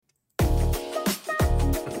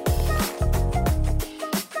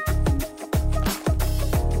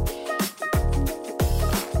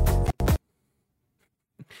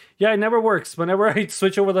Yeah, it never works. Whenever I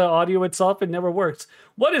switch over the audio itself, it never works.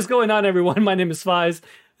 What is going on, everyone? My name is Fies.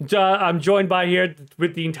 I'm joined by here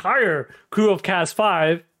with the entire crew of Cast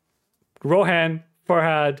 5, Rohan,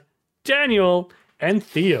 Farhad, Daniel, and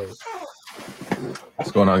Theo.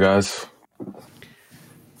 What's going on, guys?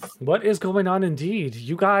 What is going on indeed?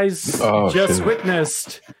 You guys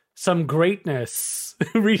witnessed some greatness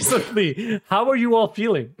recently. How are you all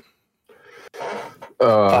feeling?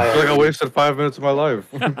 I feel like I wasted 5 minutes of my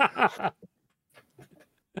life.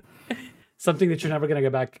 Something that you're never going to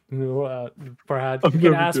get back, Farhad. You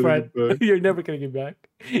can ask for it. You're never going to get back.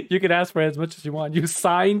 You can ask for it as much as you want. You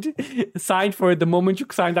signed for it the moment you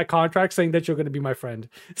signed that contract saying that you're going to be my friend.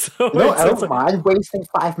 So no, I don't mind wasting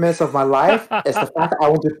 5 minutes of my life. It's the fact that I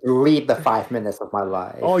want to delete the 5 minutes of my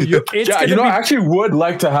life. Oh, I actually would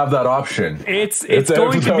like to have that option. It's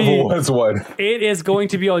going to be. It is going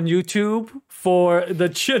to be on YouTube for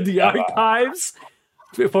the archives.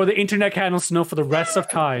 For the internet cannons to know for the rest of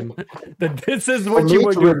time that this is what you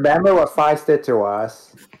were doing. Remember what Fies did to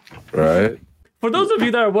us. Right. For those of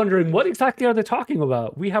you that are wondering, what exactly are they talking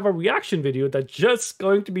about? We have a reaction video that's just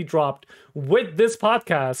going to be dropped with this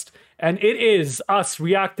podcast, and it is us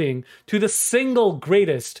reacting to the single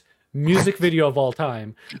greatest music video of all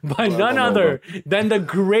time by none other than the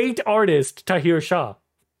great artist Tahir Shah.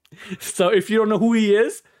 So if you don't know who he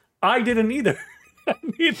is, I didn't either.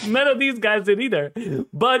 None of these guys did either,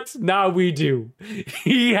 but now we do.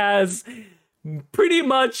 He has pretty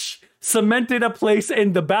much cemented a place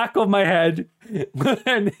in the back of my head,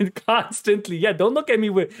 and constantly. Yeah, don't look at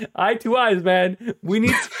me with eye to eyes, man. We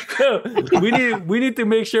need to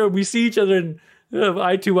make sure we see each other in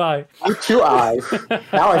eye to eye. With 2 eyes.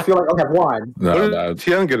 Now I feel like I have one. What did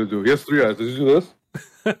Tian get to do? He has 3 eyes. Did you do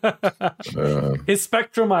this? His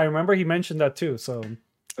spectrum eye. Remember, he mentioned that too. So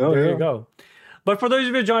there you go. But for those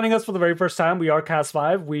of you joining us for the very first time, we are Cast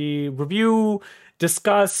 5. We review,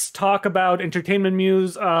 discuss, talk about entertainment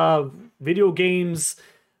news, video games,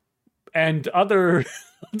 and other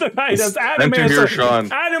items. Anime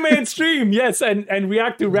and stream, yes, and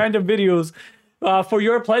react to random videos for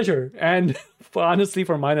your pleasure. And honestly,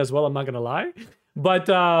 for mine as well, I'm not going to lie. But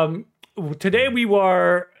today we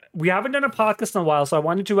haven't done a podcast in a while, so I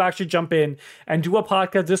wanted to actually jump in and do a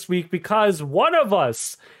podcast this week because one of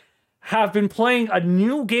us have been playing a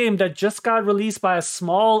new game that just got released by a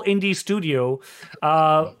small indie studio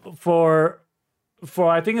for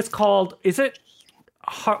I think it's called, is it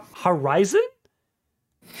Horizon?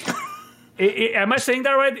 Am I saying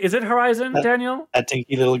that right? Is it Horizon, Daniel? That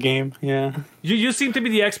tinky little game, yeah. You seem to be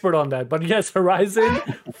the expert on that, but yes, Horizon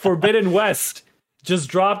Forbidden West just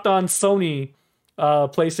dropped on Sony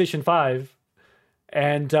PlayStation 5.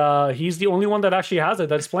 And he's the only one that actually has it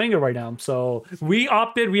that's playing it right now. So we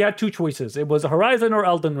had 2 choices. It was Horizon or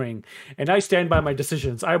Elden Ring. And I stand by my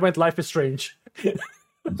decisions. I went Life is Strange.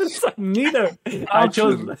 Neither. I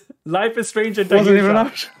chose Life is Strange and wasn't even an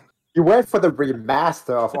option. You went for the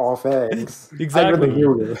remaster of all things.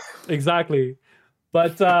 Exactly. Exactly.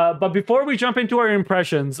 But before we jump into our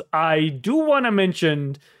impressions, I do want to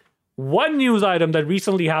mention one news item that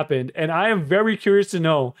recently happened, and I am very curious to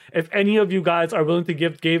know if any of you guys are willing to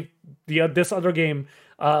give this other game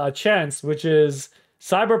a chance, which is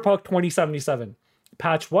Cyberpunk 2077.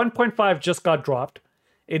 Patch 1.5 just got dropped.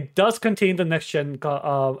 It does contain the next-gen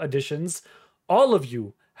editions. All of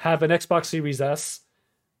you have an Xbox Series S.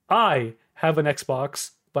 I have an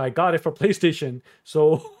Xbox, but I got it for PlayStation.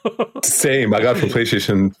 So same. I got it for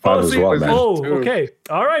PlayStation 5 as well, man. Oh, okay.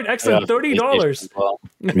 All right. Excellent. $30. Well.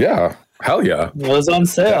 Yeah. Hell yeah. It was on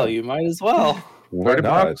sale. You might as well. Why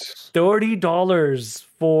not? $30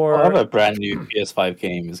 for a brand new PS5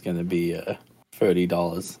 game is going to be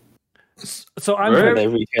 $30. So I'm they're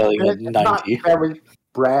retailing at $90. Not very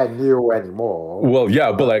brand new anymore. Well,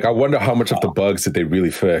 yeah, but like I wonder how much of the bugs did they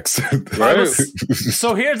really fix? Right.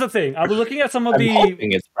 So here's the thing. I was looking at some of I'm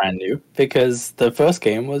hoping it's brand new because the first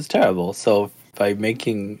game was terrible. So by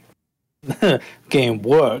making the game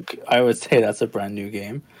work, I would say that's a brand new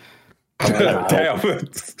game. Damn.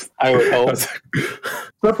 I would hope.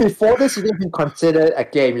 But before this is even considered a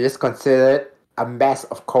game, you just consider it a mess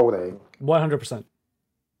of coding. 100%.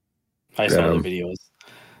 I saw the videos.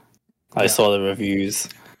 I saw the reviews.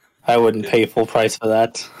 I wouldn't pay full price for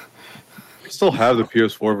that. I still have the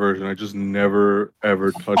PS4 version. I just never,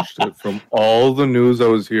 ever touched it from all the news I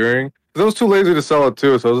was hearing. 'Cause I was too lazy to sell it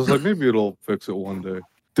too, so I was just like, maybe it'll fix it one day.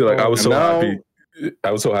 Dude, like I was so now, happy.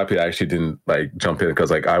 I was so happy I actually didn't like jump in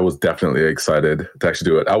because like I was definitely excited to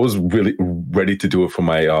actually do it. I was really ready to do it for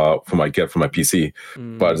my PC,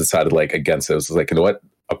 but I decided like against it. I was like, you know what?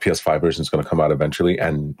 A PS5 version is going to come out eventually,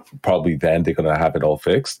 and probably then they're going to have it all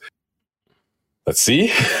fixed. Let's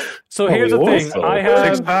see. So here's the thing. also. I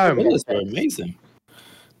Takes have time. Those are amazing.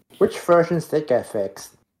 Which versions did get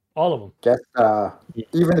fixed? all of them. Just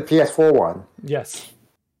even the PS4 one. Yes.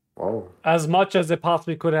 Whoa. As much as it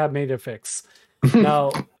possibly could have made a fix.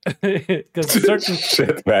 Now, because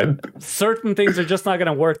certain things are just not going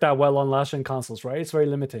to work that well on last-gen consoles, right? It's very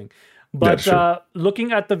limiting. But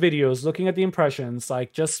looking at the videos, looking at the impressions,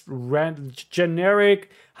 like just generic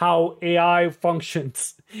how AI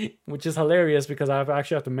functions, which is hilarious because I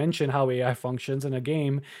actually have to mention how AI functions in a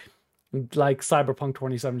game like Cyberpunk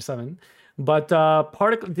 2077. But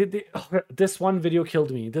this one video killed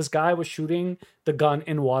me. This guy was shooting the gun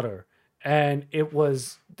in water, and there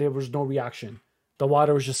was no reaction. The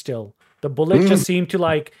water was just still. The bullet just seemed to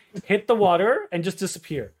like hit the water and just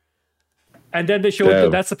disappear. And then they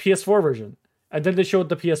showed that's the PS4 version. And then they showed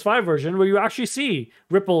the PS5 version where you actually see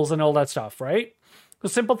ripples and all that stuff, right? So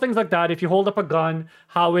simple things like that. If you hold up a gun,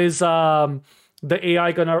 how is the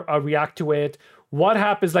AI gonna react to it? What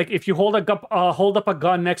happens like if you hold up a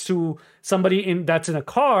gun next to somebody that's in a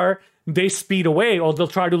car, they speed away or they'll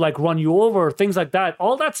try to like run you over, things like that.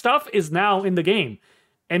 All that stuff is now in the game,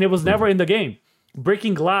 and it was never in the game.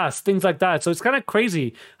 Breaking glass, things like that. So it's kind of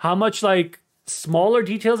crazy how much like smaller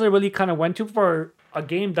details they really kind of went to for a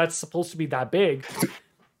game that's supposed to be that big.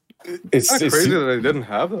 It's crazy that they didn't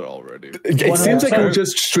have that already. It seems like it was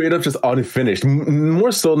just straight up just unfinished.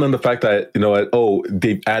 More so than the fact that, you know what,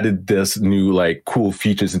 they've added this new like cool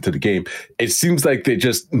features into the game. It seems like they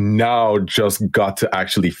just now just got to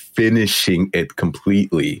actually finishing it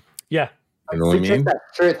completely. Yeah. You know what I mean? That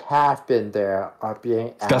should have been there are being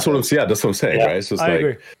added. That's what I'm saying, right? It's just I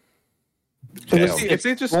agree. It's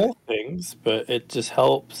just small things, but it just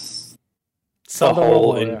helps the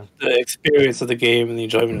whole the experience of the game and the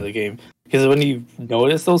enjoyment of the game. Because when you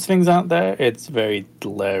notice those things out there, it's very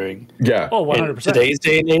glaring. Yeah. Oh, 100%. In today's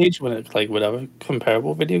day and age, when it's like whatever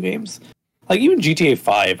comparable video games, like even GTA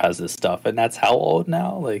 5 has this stuff, and that's how old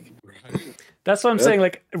now. Like, that's what I'm saying.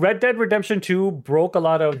 Like Red Dead Redemption 2 broke a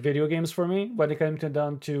lot of video games for me when it came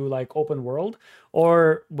down to like open world.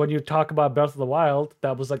 Or when you talk about Breath of the Wild,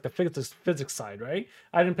 that was like the physics side, right?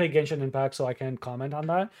 I didn't play Genshin Impact, so I can't comment on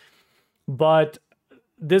that. But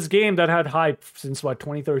this game that had hype since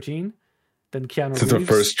 2013, then Keanu Reeves. Since the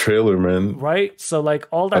first trailer, man. Right? So like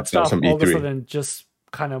all that stuff all of a sudden just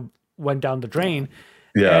kind of went down the drain.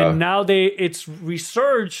 Yeah. And now it's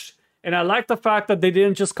resurged. And I like the fact that they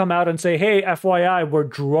didn't just come out and say, hey, FYI, we're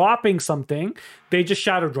dropping something. They just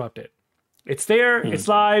shadow dropped it. It's there. It's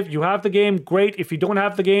live. You have the game. Great. If you don't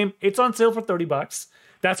have the game, it's on sale for $30.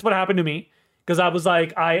 That's what happened to me. Because I was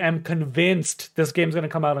like, I am convinced this game's going to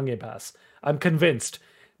come out on Game Pass. I'm convinced.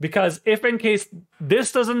 Because if in case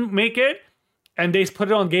this doesn't make it and they put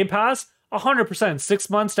it on Game Pass, 100%, 6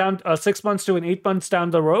 months to 8 months down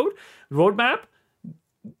the roadmap,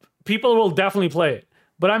 people will definitely play it.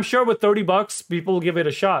 But I'm sure with $30, people will give it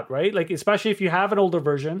a shot, right? Like, especially if you have an older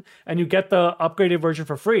version and you get the upgraded version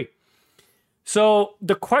for free. So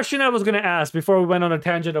the question I was going to ask before we went on a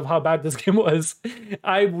tangent of how bad this game was,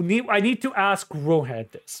 I need to ask Rohan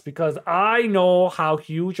this because I know how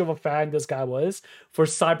huge of a fan this guy was for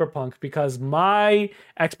Cyberpunk because my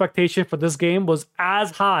expectation for this game was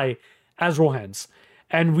as high as Rohan's.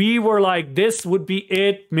 And we were like, this would be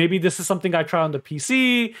it. Maybe this is something I try on the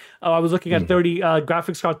PC. I was looking at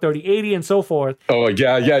graphics card 3080 and so forth. Oh,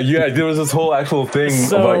 yeah. There was this whole actual thing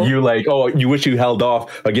about you like, you wish you held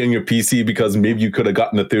off getting your PC because maybe you could have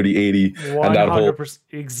gotten the 3080. 100%. And that whole...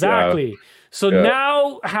 Exactly. Yeah. So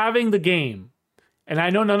now having the game, and I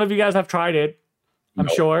know none of you guys have tried it, I'm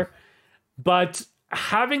sure, but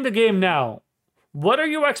having the game now, what are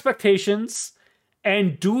your expectations?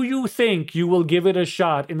 And do you think you will give it a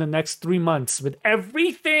shot in the next 3 months with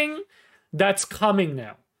everything that's coming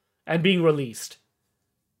now and being released?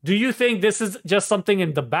 Do you think this is just something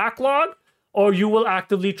in the backlog, or you will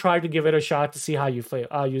actively try to give it a shot to see how you feel?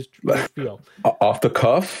 Off the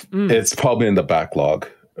cuff, it's probably in the backlog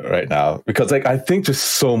right now because, like, I think just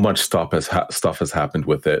so much stuff has happened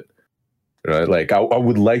with it. Right? Like, I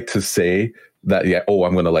would like to say that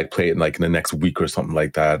I'm gonna like play it in the next week or something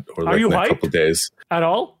like that, or like in a couple of days. At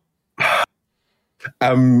all?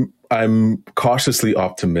 I'm cautiously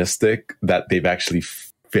optimistic that they've actually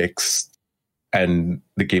fixed and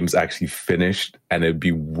the game's actually finished and it'd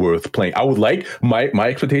be worth playing. I would like my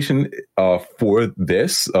expectation for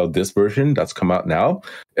this version that's come out now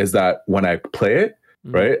is that when I play it,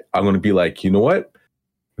 right, I'm gonna be like, you know what,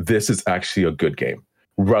 this is actually a good game,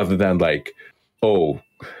 rather than like,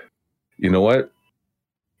 you know what,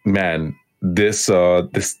 man, this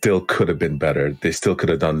still could have been better. They still could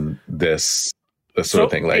have done this sort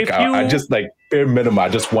of thing. Like I just like bare minimum. I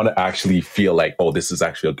just want to actually feel like, oh, this is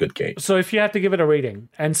actually a good game. So if you had to give it a rating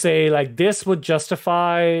and say like this would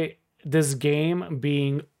justify this game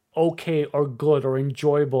being okay or good or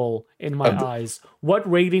enjoyable in my eyes, what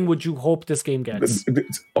rating would you hope this game gets?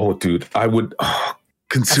 Oh, dude, I would.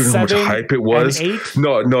 Considering how much hype it was,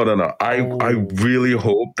 no. I really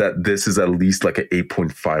hope that this is at least like an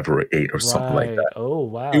 8.5 or an 8 or something like that. Oh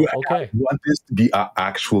wow! Dude, okay, I want this to be an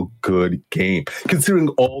actual good game. Considering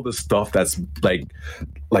all the stuff that's like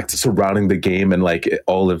surrounding the game and like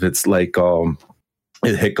all of its like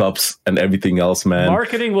hiccups and everything else, man.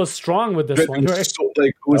 Marketing was strong with this one, right? So,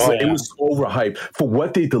 like, it was so overhyped. For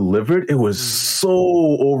what they delivered, it was so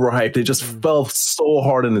overhyped. It just fell so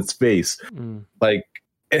hard in its face. Like,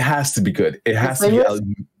 it has to be good. It has to be.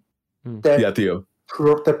 Yeah, Theo.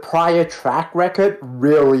 The prior track record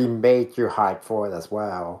really made you hype for it as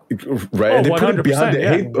well. Right? And they put it behind the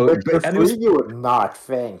hate. You would not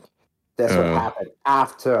think this would happen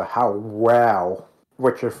after how well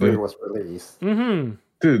Witcher 3 was released. Dude,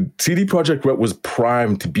 CD Projekt Red was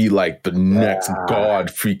primed to be like the next god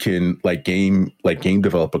freaking like game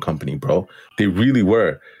developer company, bro. They really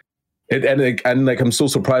were. And I'm so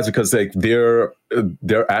surprised because like their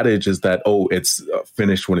adage is that it's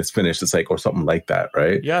finished when it's finished. It's like or something like that,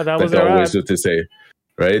 right? Yeah, that was their always what they say,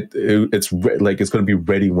 right? It's like it's going to be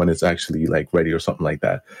ready when it's actually like ready or something like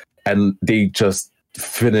that. And they just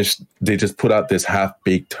finished. They just put out this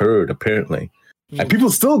half-baked turd apparently. And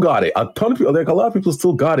people still got it. A ton of people, like a lot of people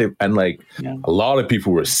still got it. And like a lot of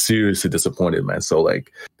people were seriously disappointed, man. So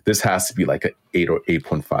like this has to be like an 8 or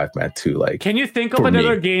 8.5, man, too. Like, can you think of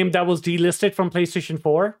another game that was delisted from PlayStation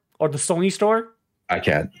 4 or the Sony store? I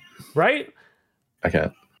can't. Right? I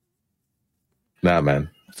can't. Nah, man.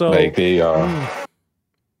 So like they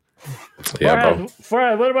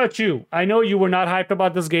Farhad, what about you? I know you were not hyped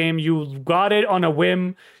about this game. You got it on a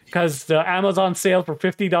whim because the Amazon sale for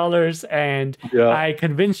 $50, and I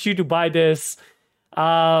convinced you to buy this.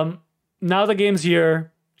 Now the game's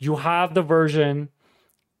here. You have the version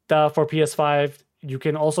for PS5. You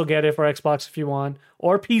can also get it for Xbox if you want,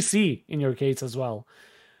 or PC in your case as well.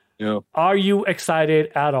 Yeah. Are you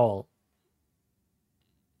excited at all?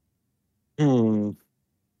 I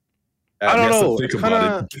don't know. Think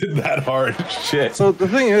about it. That hard shit. So the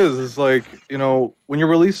thing is like, you know, when you're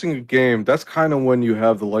releasing a game, that's kind of when you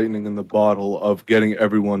have the lightning in the bottle of getting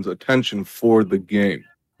everyone's attention for the game.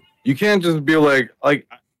 You can't just be like,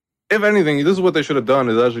 if anything, this is what they should have done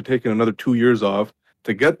is actually taken another 2 years off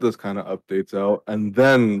to get this kind of updates out and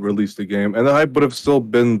then release the game, and the hype would have still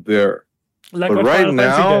been there. Like but right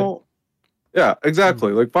now, yeah,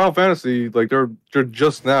 exactly. Like Final Fantasy, like they're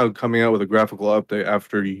just now coming out with a graphical update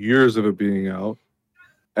after years of it being out,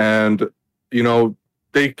 and you know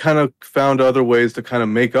they kind of found other ways to kind of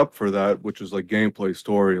make up for that, which is like gameplay,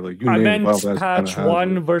 story. Like you name it, Final patch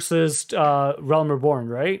 1 versus Realm Reborn,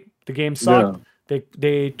 right? The game sucked. Yeah.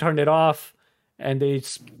 They turned it off, and they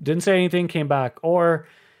didn't say anything. Came back, or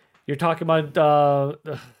you're talking about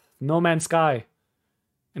No Man's Sky,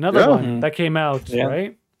 another one that came out,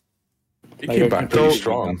 right? It came back pretty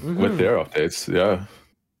strong with their updates, yeah.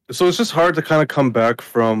 So it's just hard to kind of come back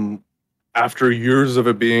from after years of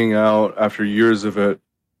it being out, after years of it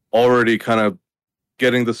already kind of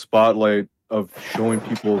getting the spotlight of showing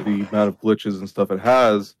people the amount of glitches and stuff it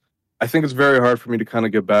has. I think it's very hard for me to kind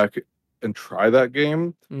of get back and try that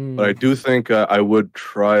game. But I do think I would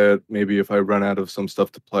try it maybe if I run out of some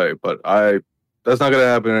stuff to play. But that's not going to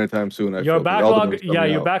happen anytime soon. Your backlog,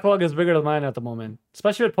 your backlog is bigger than mine at the moment,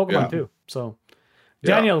 especially with Pokemon too. So,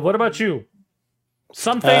 Daniel, what about you?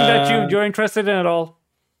 Something that you're interested in at all?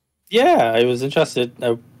 Yeah, I was interested.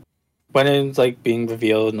 When it was like being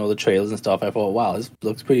revealed and all the trailers and stuff, I thought, wow, this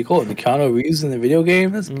looks pretty cool. The Keanu Reeves in the video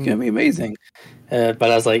game, that's gonna be amazing. But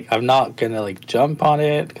I was like, I'm not gonna like jump on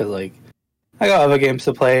it because like I got other games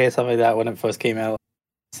to play and stuff like that. When it first came out,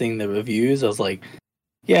 seeing the reviews, I was like,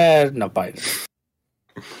 yeah, not buying it.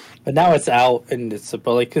 But now it's out and it's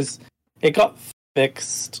like because it got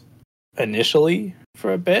fixed initially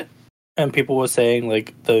for a bit, and people were saying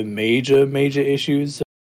like the major issues have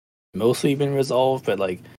mostly been resolved, but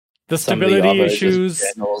like the stability issues,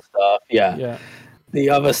 stuff, the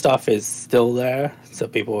other stuff is still there. So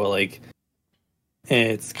people were like,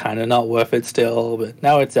 it's kind of not worth it still. But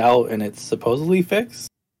now it's out and it's supposedly fixed.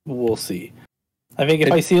 We'll see. I think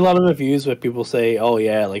if I see a lot of reviews where people say, oh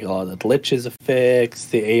yeah, like a lot of the glitches are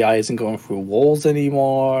fixed, the AI isn't going through walls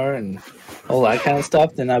anymore, and all that kind of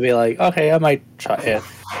stuff, then I'll be like, okay, I might try it.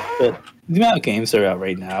 But the amount of games that are out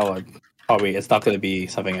right now, probably it's not going to be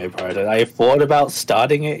something I prioritize. I thought about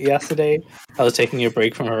starting it yesterday. I was taking a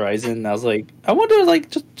break from Horizon, and I was like, I wonder,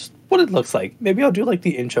 like, just what it looks like. Maybe I'll do like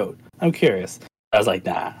the intro. I'm curious. I was like,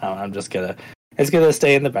 nah, I'm just gonna. It's gonna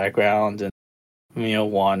stay in the background, and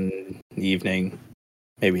one evening,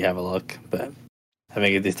 maybe have a look. But I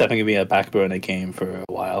think it's definitely gonna be a back burner game for a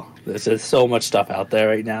while. There's just so much stuff out there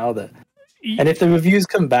right now that. And if the reviews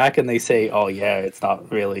come back and they say, "Oh yeah, it's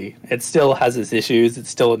not really," it still has its issues. It's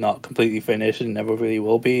still not completely finished and never really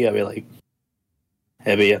will be. I'd be like,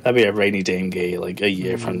 that'd be a rainy day game like a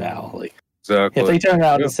year from now. Like, exactly. If they turn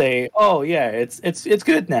around and say, "Oh yeah, it's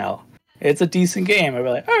good now," it's a decent game. I'd be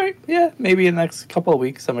like, "All right, yeah, maybe in the next couple of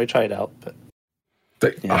weeks I might try it out."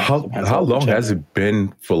 But how long has it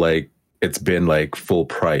been for like it's been like full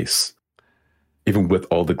price, even with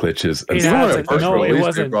all the glitches? And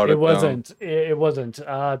it wasn't.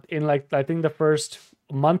 In like I think the first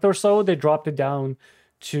month or so, they dropped it down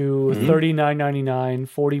to $39.99,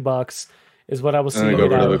 $40 is what I was seeing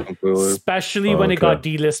it out. Especially when it got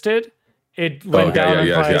delisted, it went down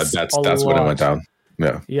in price. That's when it went down.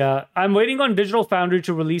 Yeah. I'm waiting on Digital Foundry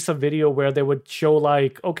to release a video where they would show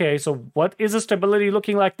like, okay, so what is the stability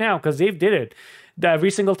looking like now? Because they've did it.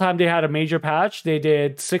 Every single time they had a major patch, they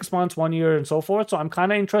did 6 months, 1 year, and so forth. So I'm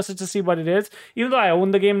kind of interested to see what it is. Even though I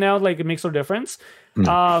own the game now, like it makes no difference.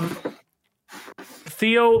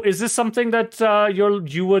 Theo, is this something that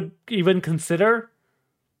you would even consider?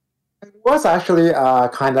 It was actually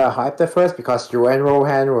kind of hyped at first because you and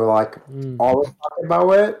Rohan were like always talking about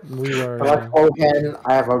it. We were. But like Rohan,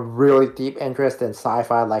 I have a really deep interest in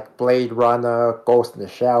sci-fi, like Blade Runner, Ghost in the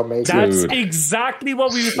Shell. Maybe that's exactly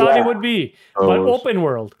what we thought it would be, but open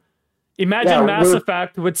world. Imagine Mass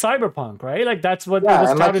Effect with Cyberpunk, right? Like that's what it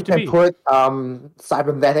was touted to be. You can put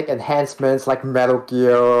cybernetic enhancements like Metal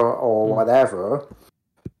Gear or whatever.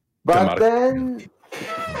 But then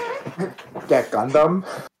get Gundam.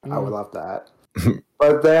 I would love that.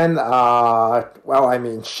 But then,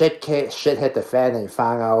 shit hit the fan and you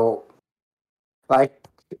found out, like,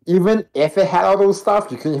 even if it had all those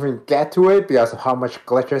stuff, you couldn't even get to it because of how much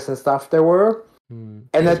glitches and stuff there were. And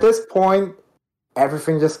at this point,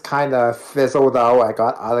 everything just kind of fizzled out. I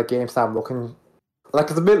got other games that I'm looking, like,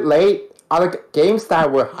 it's a bit late. Other games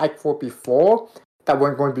that were hyped for before that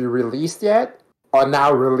weren't going to be released yet are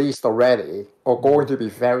now released already or going to be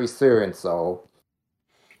very soon. So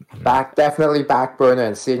definitely back burner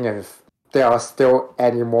and seeing if there are still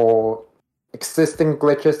any more existing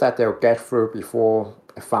glitches that they'll get through before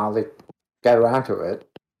I finally get around to it.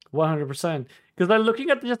 100%. Because I'm looking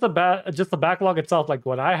at just the backlog itself, like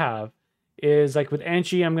what I have is like with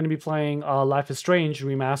Angie, I'm going to be playing Life is Strange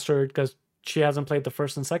remastered because she hasn't played the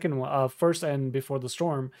first and second one, first and Before the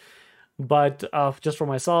Storm. But just for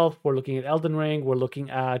myself, we're looking at Elden Ring, we're looking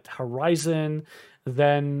at Horizon,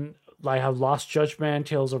 then I have Lost Judgment,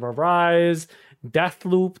 Tales of Arise,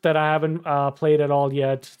 Deathloop that I haven't played at all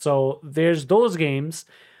yet. So there's those games.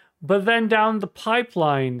 But then down the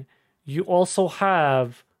pipeline, you also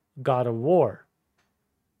have God of War.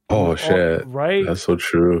 Oh, shit. Right? That's so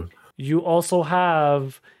true. You also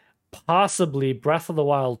have possibly Breath of the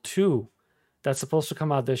Wild 2 that's supposed to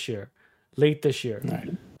come out this year, late this year. Right.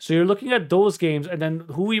 So you're looking at those games, and then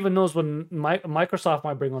who even knows when Microsoft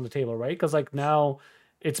might bring on the table, right? Because like now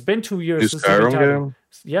it's been 2 years since Skyrim game?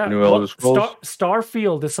 Yeah,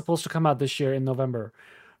 Starfield is supposed to come out this year in November,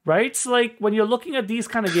 right? So like when you're looking at these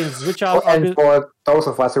kind of games, which are and for those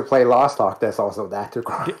of us who play Lost Ark, there's also that too.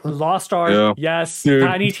 Lost Ark, yes, dude,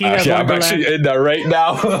 Tiny Tina's I'm actually in that right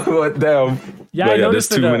now. What damn? There's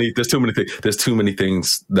too many. There's too many things. There's too many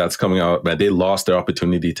things that's coming out, man. They lost their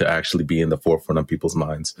opportunity to actually be in the forefront of people's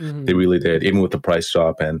minds. They really did, even with the price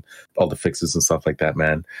drop and all the fixes and stuff like that,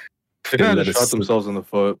 man. They kind of shot themselves in the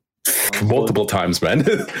foot multiple times, man.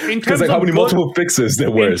 Because like how many multiple fixes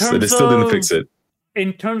there were, so they still didn't fix it.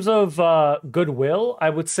 In terms of goodwill,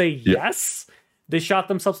 I would say yes, they shot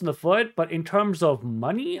themselves in the foot. But in terms of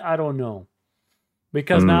money, I don't know,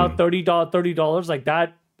 because now $30 like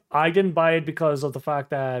that. I didn't buy it because of the fact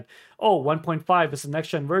that 1.5 is the next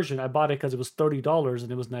gen version. I bought it because it was $30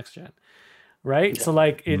 and it was next gen, right? Yeah. So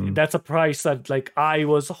like that's a price that like I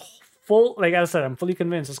was full. Like I said, I'm fully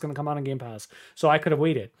convinced it's going to come out on Game Pass, so I could have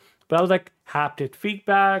waited. But I was like, haptic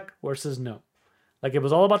feedback versus no. Like it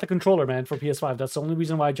was all about the controller, man, for PS5. That's the only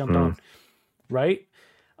reason why I jumped on, right?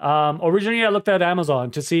 Originally, I looked at Amazon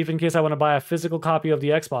to see if in case I want to buy a physical copy of the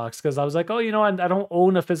Xbox, because I was like, I don't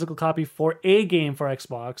own a physical copy for a game for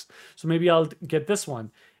Xbox, so maybe I'll get this one.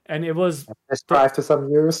 And it was PS5 to some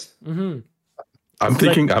use. I'm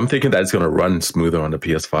thinking that it's going to run smoother on the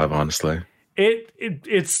PS5, honestly.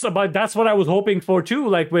 It's about that's what I was hoping for too,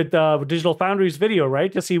 like with Digital Foundry's video,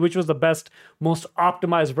 right, to see which was the best, most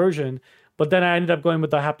optimized version. But then I ended up going with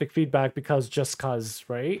the haptic feedback because,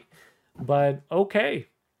 right? But okay.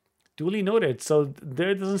 Duly noted. So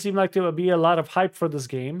there doesn't seem like to be a lot of hype for this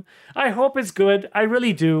game. I hope it's good. I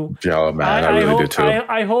really do. Yeah, man, I really do too.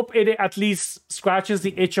 I hope it at least scratches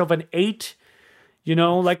the itch of an 8. You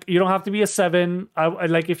know, like you don't have to be a 7.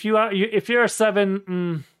 Like if you're a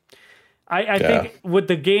 7, I think with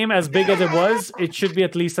the game as big as it was, it should be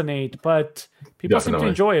at least an 8. But people seem to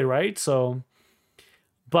enjoy it, right? So,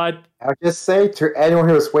 but I'll just say to anyone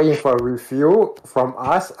who's waiting for a review from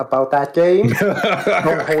us about that game,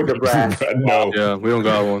 don't hold your breath. No, yeah, we don't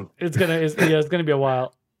got one. It's gonna be a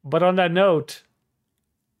while. But on that note,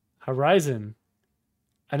 Horizon,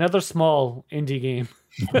 another small indie game.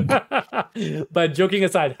 But joking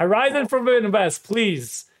aside, Horizon Forbidden West,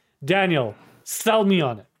 please, Daniel, sell me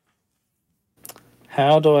on it.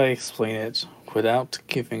 How do I explain it without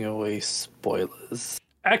giving away spoilers?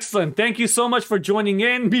 Excellent. Thank you so much for joining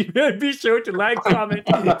in. Be sure to like, comment,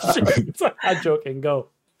 share. I'm joking. Go.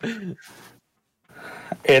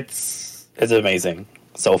 It's amazing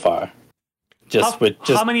so far.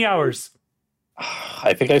 How many hours?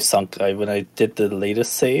 I think I've sunk when I did the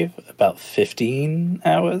latest save about 15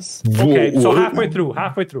 hours. Okay, so halfway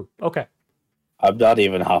through. Okay. I'm not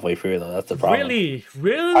even halfway through though. That's the problem. Really?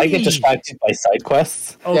 I get distracted by side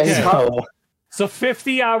quests. Okay. So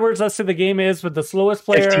 50 hours, let's say the game is with the slowest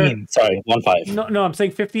player. 15, sorry, 15. No, I'm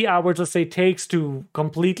saying 50 hours, let's say, takes to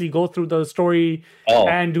completely go through the story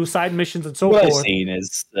and do side missions and so forth. What I've seen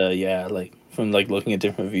is, from looking at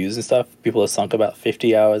different reviews and stuff, people have sunk about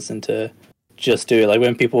 50 hours into just do it. Like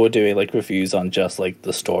when people were doing reviews on just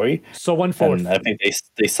the story. So 1/4. And I think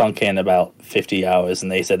they sunk in about 50 hours, and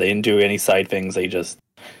they said they didn't do any side things. They just,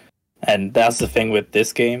 and that's the thing with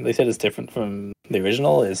this game. They said it's different from the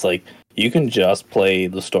original. Is you can just play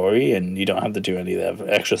the story, and you don't have to do any of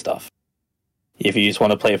the extra stuff. If you just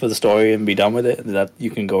want to play for the story and be done with it, that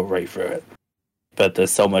you can go right through it. But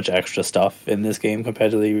there's so much extra stuff in this game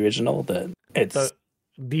compared to the original that it's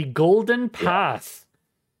the golden path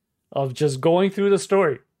of just going through the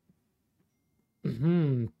story.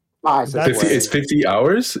 Mm-hmm. It's 50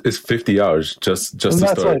 hours. It's 50 hours. Just the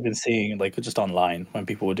that's story. What I've been seeing, just online when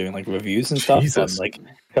people were doing reviews and stuff. Jesus. I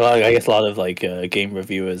guess a lot of game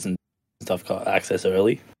reviewers and stuff got access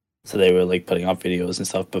early, so they were putting up videos and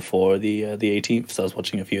stuff before the 18th. So I was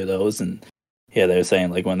watching a few of those, and they were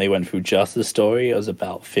saying when they went through just the story, it was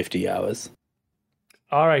about 50 hours.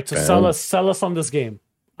 All right, so sell us on this game.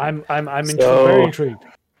 I'm very intrigued.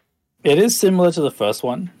 It is similar to the first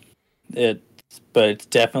one, but it's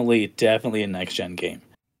definitely a next gen game.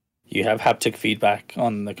 You have haptic feedback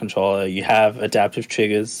on the controller. You have adaptive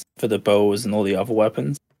triggers for the bows and all the other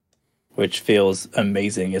weapons, which feels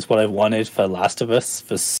amazing. It's what I've wanted for Last of Us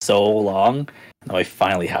for so long. Now I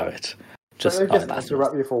finally have it. Just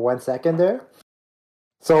interrupt you for 1 second there.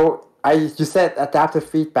 So you said adaptive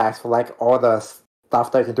feedbacks for all the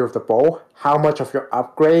stuff that you can do with the bow. How much of your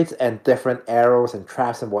upgrades and different arrows and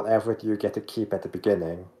traps and whatever do you get to keep at the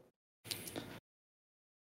beginning?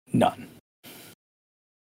 None.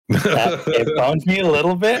 It bummed me a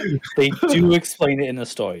little bit. They do explain it in the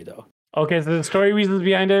story, though. Okay, so the story reasons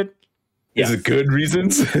behind it? Yes. Is it good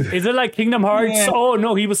reasons? Is it like Kingdom Hearts? Yeah. Oh,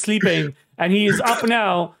 no, he was sleeping, and he is up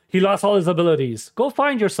now. He lost all his abilities. Go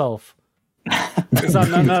find yourself. It's not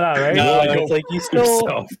that, right? No, it's you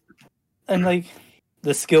still... And,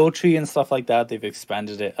 the skill tree and stuff like that, they've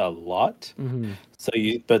expanded it a lot. Mm-hmm.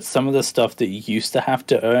 But some of the stuff that you used to have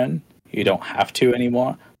to earn, you don't have to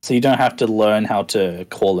anymore. So you don't have to learn how to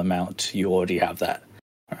call them out. You already have that.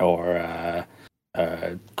 Or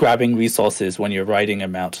grabbing resources when you're riding a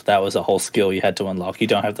mount. That was a whole skill you had to unlock. You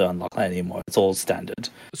don't have to unlock that anymore. It's all standard.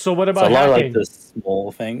 So what about a lot hacking? of the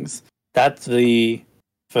small things. That's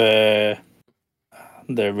for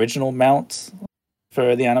the original mounts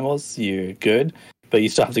for the animals. You're good. But you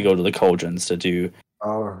still have to go to the cauldrons to do.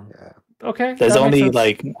 Oh, yeah. Okay. There's only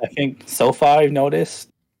I think so far I've noticed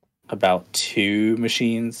about 2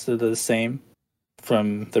 machines that are the same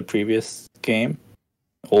from the previous game.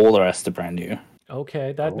 All the rest are brand new.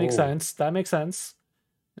 Okay, that makes sense.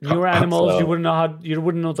 Newer animals, you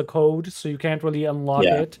wouldn't know the code, so you can't really unlock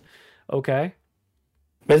it. Okay.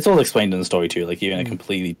 But it's all explained in the story too. You're in a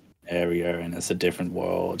completely area and it's a different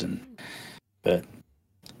world, but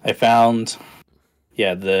I found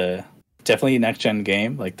the definitely next gen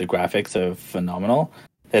game. The graphics are phenomenal.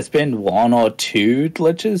 There's been 1 or 2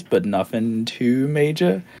 glitches, but nothing too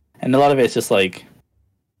major. And a lot of it's just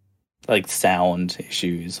sound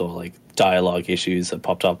issues or dialogue issues that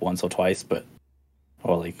popped up once or twice,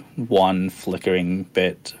 or 1 flickering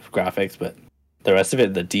bit of graphics. But the rest of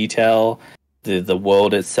it, the detail, the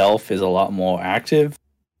world itself is a lot more active.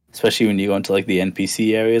 especially when you go into like the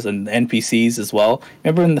NPC areas and NPCs as well.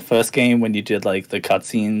 Remember in the first game when you did like the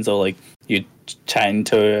cutscenes or like you chatting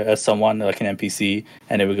to someone like an NPC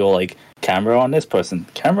and it would go like camera on this person,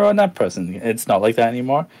 camera on that person. It's not like that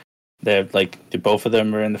anymore. They're like both of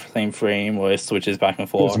them are in the same frame or it switches back and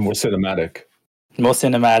forth. It's more cinematic. More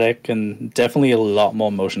cinematic and definitely a lot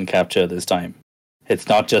more motion capture this time. It's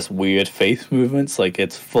not just weird face movements, like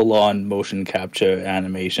it's full on motion capture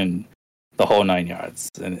animation, the whole 9 yards,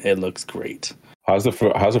 and it looks great. How's the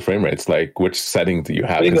frame rates? Like, which setting do you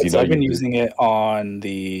have? I've been using it on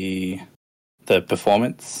the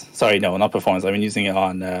performance. Sorry, no, not performance. I've been using it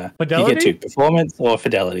on fidelity? You get two, performance or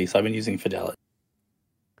fidelity. So I've been using fidelity.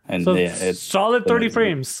 And so yeah, it's solid 30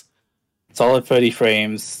 frames. Solid 30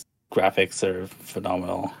 frames. Graphics are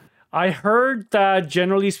phenomenal. I heard that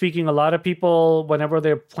generally speaking, a lot of people, whenever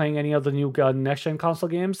they're playing any of the new next-gen console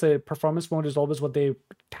games, the performance mode is always what they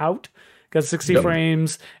tout, because 60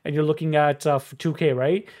 frames, and you're looking at 2K,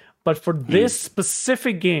 right? But for this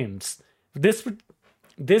specific games, this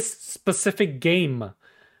specific game,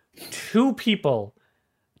 two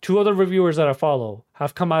other reviewers that I follow,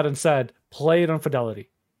 have come out and said, play it on fidelity.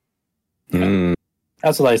 Yeah.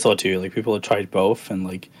 That's what I saw too. Like, people have tried both, and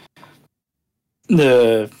like,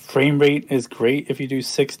 the frame rate is great if you do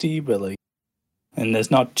 60, but like, and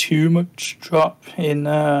there's not too much drop in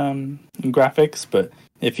graphics. But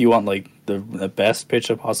if you want like the best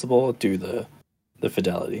picture possible, do the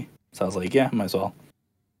fidelity. So I was like, yeah, might as well.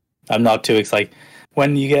 I'm not too excited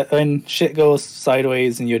when shit goes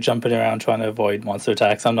sideways and you're jumping around trying to avoid monster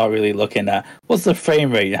attacks. I'm not really looking at what's the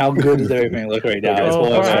frame rate, how good does everything look right now.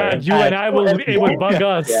 Farhad, you and I it would bug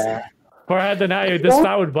us. Yeah. Farhad and I,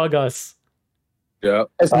 that would bug us. Yeah,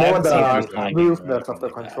 it's more the movement of the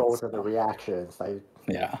controls and the reactions. Like,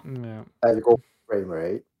 you go frame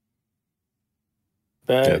rate.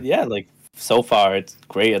 But yeah, like so far it's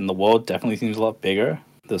great, and the world definitely seems a lot bigger.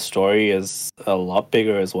 The story is a lot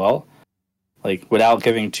bigger as well. Like, without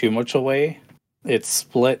giving too much away, it's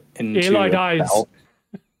split into Aloy dies.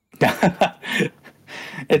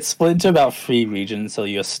 It's split into about 3 regions. So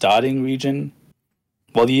your starting region,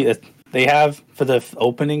 well, they have for the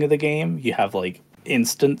opening of the game, you have like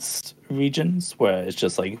instanced regions where it's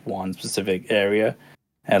just like one specific area,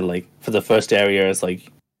 and like for the first area is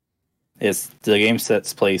like the game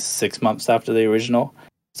sets place 6 months after the original.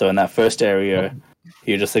 So in that first area,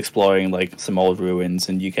 you're just exploring like some old ruins,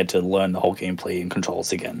 and you get to learn the whole gameplay and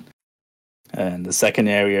controls again. And the second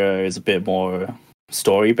area is a bit more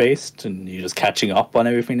story based, and you're just catching up on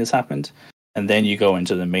everything that's happened. And then you go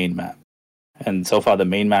into the main map. And so far, the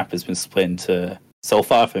main map has been split into. So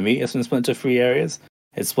far, for me, it's been split into 3 areas.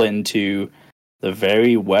 It's split into the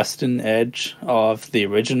very western edge of the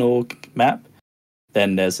original map.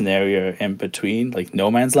 Then there's an area in between, like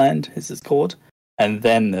No Man's Land, is it called? And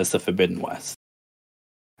then there's the Forbidden West.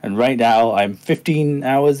 And right now, I'm 15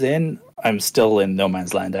 hours in. I'm still in No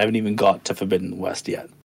Man's Land. I haven't even got to Forbidden West yet.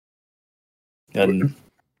 And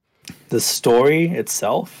the story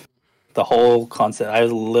itself, the whole concept, I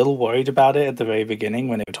was a little worried about it at the very beginning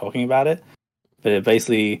when they were talking about it. But it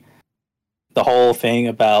basically, the whole thing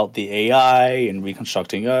about the AI and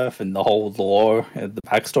reconstructing Earth and the whole lore and the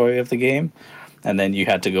backstory of the game. And then you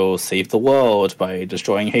had to go save the world by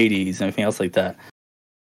destroying Hades and everything else like that.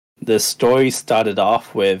 The story started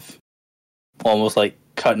off with almost like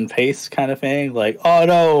cut and paste kind of thing. Like, oh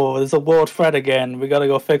no, there's a world threat again. We gotta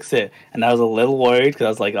go fix it. And I was a little worried because I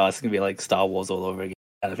was like, oh, it's gonna be like Star Wars all over again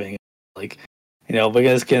kind of thing. Like, you know, we're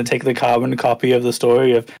just gonna take the carbon copy of the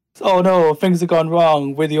story of, oh no, things have gone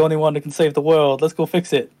wrong. We're the only one that can save the world. Let's go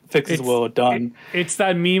fix it. Fix the world. Done. It's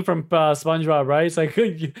that meme from SpongeBob, right? It's like,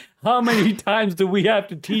 how many times do we have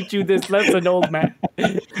to teach you this lesson, old man?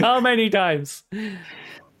 How many times?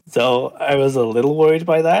 So I was a little worried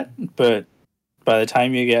by that, but by the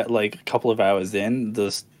time you get like a couple of hours in,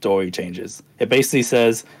 the story changes. It basically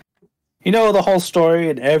says, you know, the whole story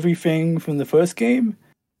and everything from the first game,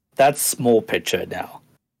 that's small picture now.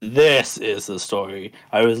 This is the story.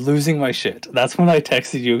 I was losing my shit. That's when I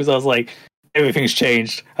texted you because I was like, everything's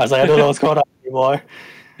changed. I was like, I don't know what's going on anymore.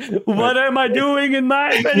 What am I doing in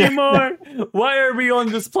life anymore? Why are we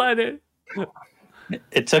on this planet?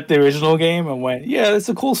 It took the original game and went, yeah, it's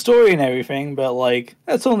a cool story and everything, but like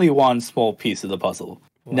that's only one small piece of the puzzle.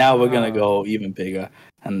 Wow. Now we're gonna go even bigger,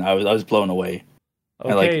 and I was blown away.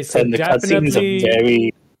 Okay, and, so and the cutscenes are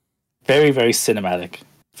very, very, very cinematic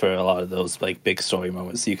for a lot of those like big story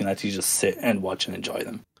moments. So you can actually just sit and watch and enjoy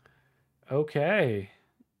them. Okay.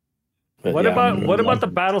 But what about the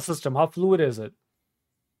battle system? How fluid is it?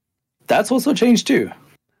 That's also changed too.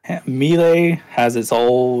 Melee has its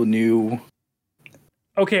whole new.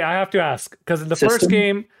 Okay, I have to ask because in the first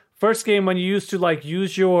game, first game when you used to like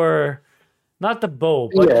use your, not the bow,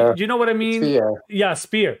 but you know what I mean? Spear. Yeah,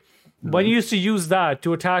 spear. When you used to use that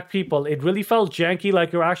to attack people, it really felt janky.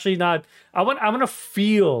 Like you're actually not. I want to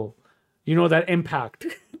feel, that impact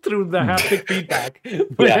through the haptic feedback.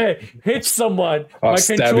 When I hit someone,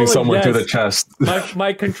 stabbing someone through the chest.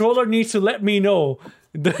 my controller needs to let me know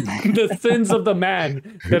the sins of the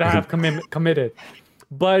man that I have committed.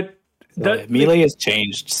 But melee has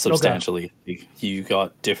changed substantially. Okay. You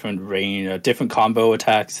got different range, different combo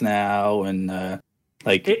attacks now, and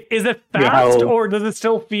like, is it fast or does it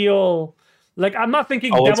still feel like, I'm not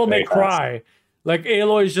thinking Devil May Cry, like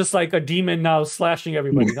Aloy is just like a demon now slashing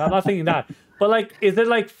everybody. I'm not thinking that, but like, is it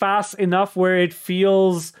like fast enough where it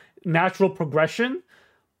feels natural progression,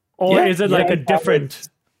 or is it like a different?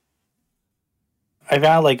 I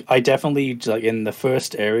found I definitely like in the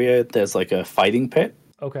first area there's like a fighting pit.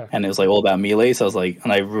 Okay. And it was like all about melee, so I was like,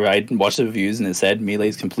 and I watched the reviews and it said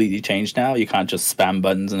melee's completely changed now. You can't just spam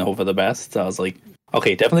buttons and hope for the best. So I was like,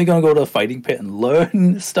 okay, definitely gonna go to the fighting pit and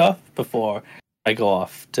learn stuff before I go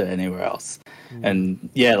off to anywhere else. And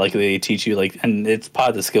like they teach you and it's part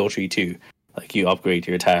of the skill tree too. Like you upgrade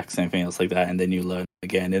your attacks and everything else like that, and then you learn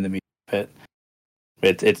again in the melee pit.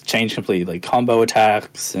 It's changed completely, like combo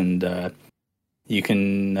attacks, and you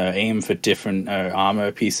can aim for different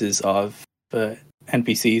armor pieces of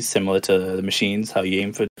NPCs, similar to the machines. How you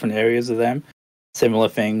aim for different areas of them. Similar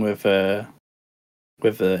thing with the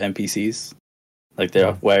NPCs. Like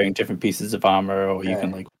they're wearing different pieces of armor, or you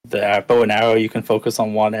can the bow and arrow. You can focus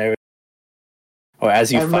on one area, or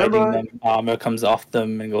as you're fighting them, armor comes off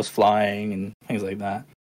them and goes flying and things like that.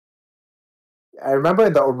 I remember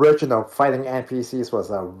in the original, fighting NPCs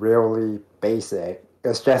was really basic.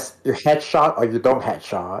 It's just you headshot or you don't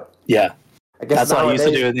headshot. Yeah, I guess that's what I used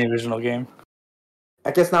to do in the original game.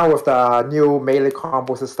 I guess now with the new melee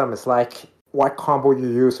combo system, it's like what combo you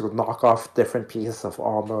use to knock off different pieces of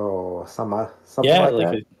armor or something like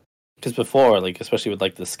that. Because before, especially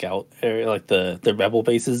with the scout area, the rebel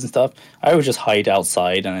bases and stuff, I would just hide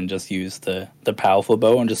outside and then just use the powerful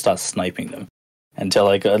bow and just start sniping them until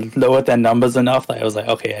lower their numbers enough that I was like,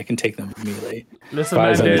 okay, I can take them melee. Listen,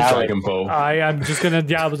 man, I'm just gonna.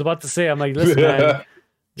 Yeah, I was about to say, I'm like, listen, man.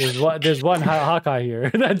 There's one Hawkeye here.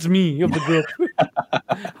 That's me of the group.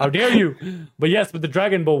 How dare you? But yes, with the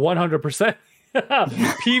Dragon Bow, 100%.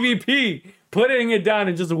 PvP, putting it down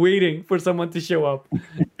and just waiting for someone to show up.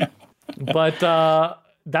 But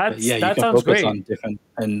that sounds great. On different,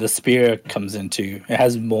 and the spear comes into it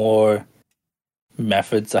has more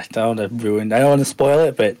methods. I don't want to spoil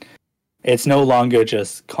it, but it's no longer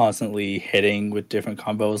just constantly hitting with different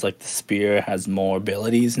combos. Like the spear has more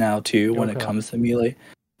abilities now too when it comes to melee.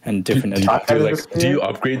 And different attacks. Do you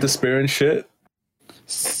upgrade the spear and shit?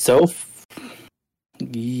 So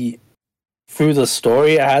through the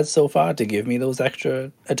story it has so far to give me those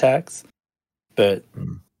extra attacks, but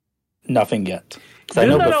nothing yet.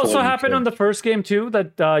 Didn't that also happen on the first game too?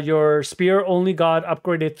 That your spear only got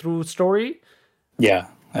upgraded through story? Yeah,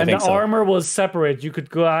 and the armor was separate. You could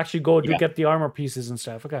go to get the armor pieces and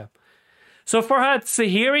stuff. Okay. So Farhad,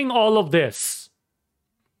 hearing all of this,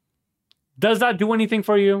 does that do anything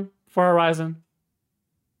for you for Horizon?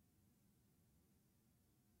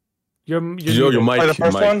 Your mic. For the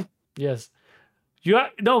first one? Yes.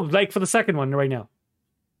 For the second one right now.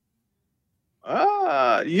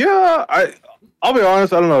 Yeah. I'll be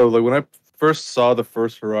honest. I don't know. When I first saw the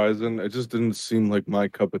first Horizon, it just didn't seem like my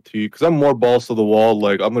cup of tea. Because I'm more balls to the wall.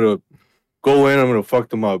 I'm gonna go in. I'm gonna fuck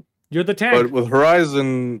them up. You're the tank. But with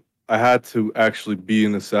Horizon, I had to actually be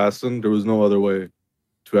an assassin. There was no other way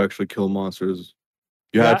to actually kill monsters.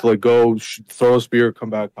 You had to go throw a spear,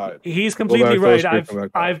 come back, hide. He's completely right.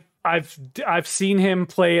 I've seen him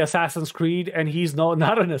play Assassin's Creed, and he's not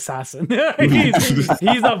an assassin.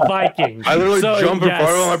 he's a Viking. I literally jump in front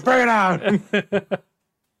of him, like, bring it out.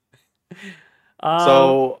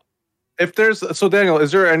 So if there's Daniel,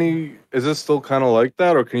 is this still kind of like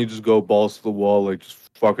that, or can you just go balls to the wall, just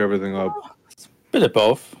fuck everything up? It's a bit of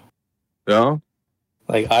both. Yeah.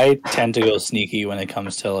 I tend to go sneaky when it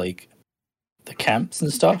comes to the camps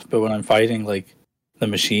and stuff, but when I'm fighting the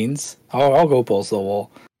machines, I'll go balls to the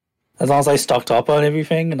wall. As long as I stocked up on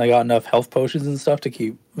everything and I got enough health potions and stuff to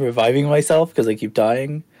keep reviving myself because I keep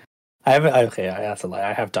dying. I have to lie.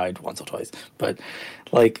 I have died once or twice, but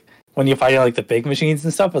when you're fighting the big machines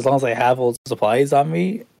and stuff, as long as I have all the supplies on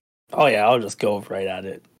me, I'll just go right at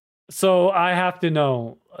it. So I have to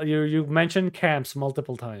know. You mentioned camps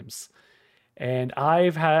multiple times. And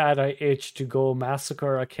I've had an itch to go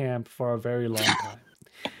massacre a camp for a very long time.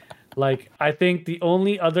 I think the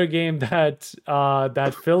only other game that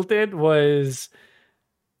filled it was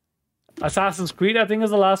Assassin's Creed, I think, is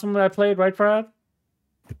the last one that I played, right, Brad?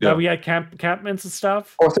 Yeah. That we had campments and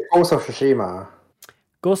stuff. Ghost of Tsushima.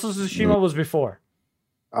 Ghost of Tsushima was before.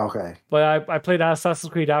 Okay. But I played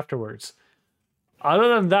Assassin's Creed afterwards. Other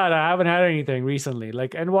than that, I haven't had anything recently.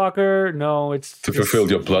 Like Endwalker, no, it's to fulfill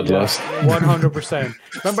your bloodlust. 100%.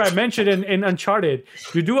 Remember, I mentioned in Uncharted,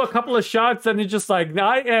 you do a couple of shots and it's just like,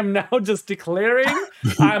 I am now just declaring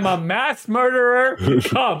I'm a mass murderer.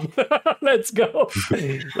 Come, let's go.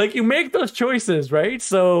 Like you make those choices, right?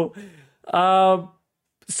 So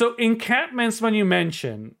encampments, when you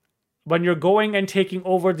mention, when you're going and taking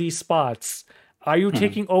over these spots, are you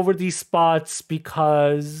taking over these spots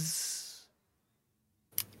because...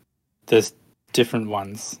 There's different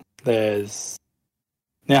ones. There's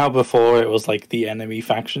now before it was like the enemy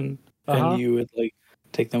faction and you would like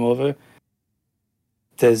take them over.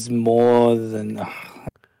 There's more than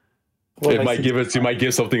it might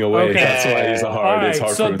give something away. Okay. That's why it's hard. It's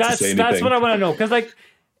hard so for him to say anything. That's what I want to know, because like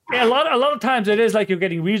a lot of times it is like you're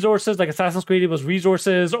getting resources, like Assassin's Creed, it was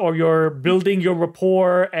resources, or you're building your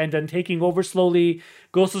rapport and then taking over slowly.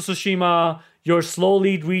 Ghost of Tsushima, you're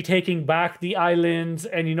slowly retaking back the islands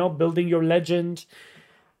and, building your legend.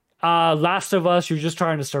 Last of Us, you're just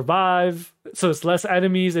trying to survive. So it's less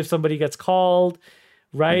enemies if somebody gets called,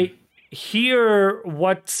 right? Here,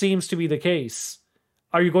 what seems to be the case?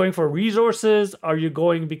 Are you going for resources? Are you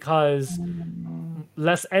going because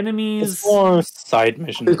less enemies? It's more side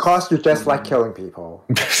missions. Because you just like killing people.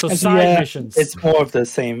 So side missions. It's more of the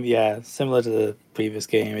same, similar to the previous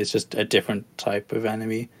game. It's just a different type of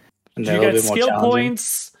enemy. And do you get skill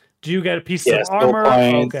points? Do you get a piece of armor?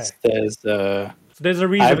 Points. Okay. There's a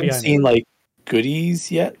reason. I haven't seen like goodies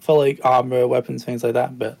yet for like armor, weapons, things like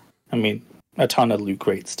that. But I mean, a ton of loot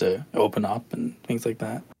crates to open up and things like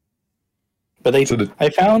that. But I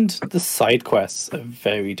found the side quests are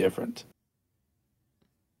very different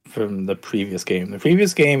from the previous game. The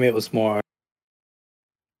previous game, it was more,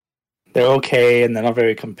 they're okay and they're not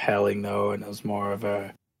very compelling though, and it was more of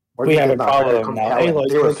a, we have a problem now. Hey,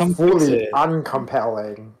 like, it was fully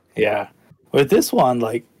uncompelling. Yeah. With this one,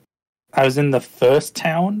 like, I was in the first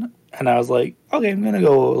town and I was like, okay, I'm gonna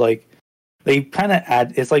go, like, they kind of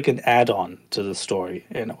it's like an add-on to the story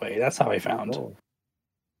in a way. That's how I found. Oh.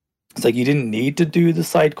 It's like you didn't need to do the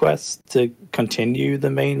side quests to continue the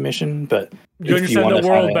main mission, but you understand the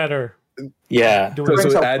world better. Yeah. So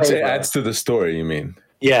it adds to the story, you mean?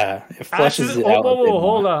 Yeah, it fleshes it out.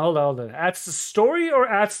 Hold on. Adds to the story or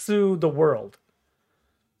adds to the world?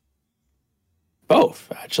 Both,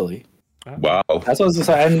 actually. Wow. That's what I was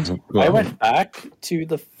saying. And I went back to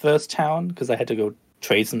the first town because I had to go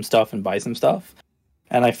trade some stuff and buy some stuff.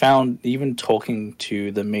 And I found, even talking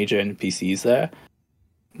to the major NPCs there,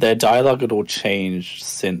 their dialogue had all changed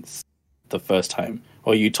since the first time.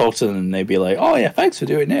 Or you talk to them and they'd be like, oh yeah, thanks for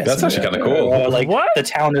doing this. That's actually kind of cool. Or like, what? The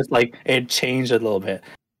town is like, it changed a little bit.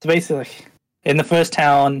 So basically, in the first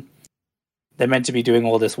town, they're meant to be doing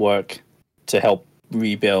all this work to help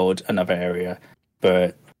rebuild another area.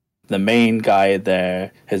 But the main guy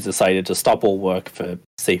there has decided to stop all work for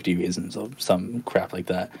safety reasons or some crap like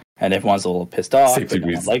that. And everyone's all pissed off. No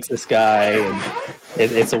one likes this guy.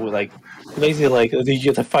 And it's all like, basically like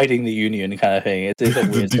you're fighting the union kind of thing. It's a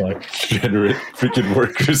weird story. Degenerate freaking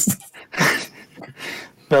workers.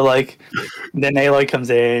 But like, then Aloy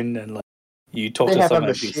comes in and like you talk to some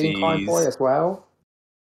NPCs. Convoy as well.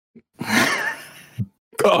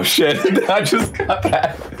 Oh shit! I just got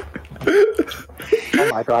that. Oh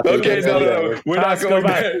my god! Okay, no, we're not going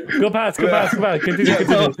back. Go past.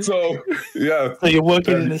 Continue. So you're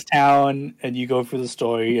working in this town, and you go through the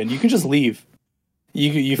story, and you can just leave.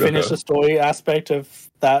 You finish the story aspect of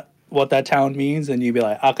that, what that town means, and you be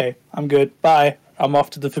like, okay, I'm good. Bye. I'm off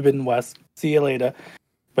to the Forbidden West. See you later.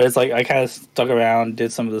 But it's like I kind of stuck around,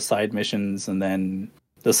 did some of the side missions, and then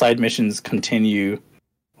the side missions continue.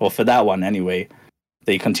 Well, for that one anyway,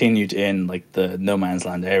 they continued in like the No Man's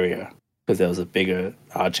Land area because there was a bigger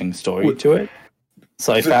arching story to it.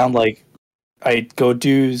 So I found like I go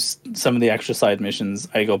do some of the extra side missions.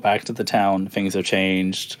 I go back to the town. Things have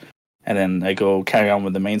changed. And then I go carry on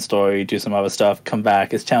with the main story, do some other stuff, come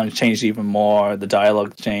back. His challenge changed even more. The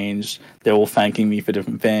dialogue changed. They're all thanking me for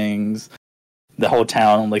different things. The whole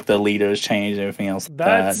town, like the leaders changed, everything else.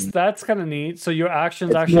 That's kind of neat. So your actions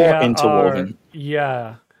it's actually more interwoven.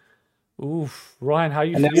 Yeah. Oof, Ryan, how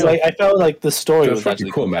you and feel? Like, I felt like the story was actually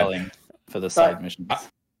cool, compelling for the side missions.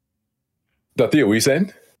 Theo, what were you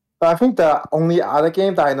saying? I think the only other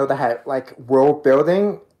game that I know that had like world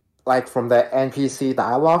building, like from the NPC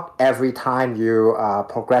dialogue, every time you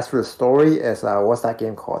progress through the story is what's that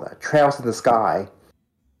game called? Trails in the Sky.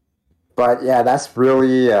 But yeah, that's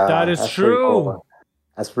really that is true. Cool.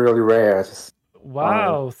 That's really rare.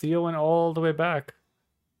 Wow, Theo went all the way back.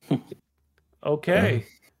 Okay.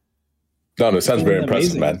 No, it sounds very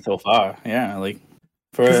impressive, man. So far, yeah, like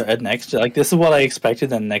for a next, like this is what I expected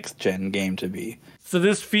the next gen game to be. So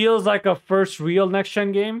this feels like a first real next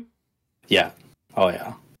gen game. Yeah. Oh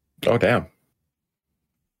yeah. Oh damn.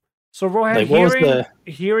 So Rohan, like,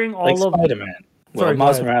 hearing all like of Spider-Man. Well,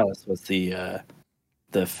 Miles Morales was the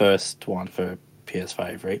first one for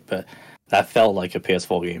PS5, right? But that felt like a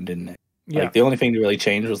PS4 game, didn't it? Yeah. Like the only thing that really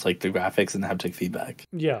changed was like the graphics and the haptic feedback.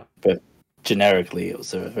 Yeah. But generically, it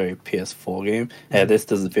was a very PS4 game. Yeah, this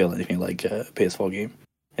doesn't feel anything like a PS4 game.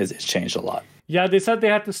 It's changed a lot. Yeah, they said they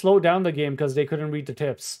had to slow down the game because they couldn't read the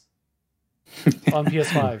tips on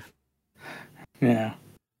PS5. Yeah.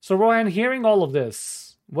 So Rohan, hearing all of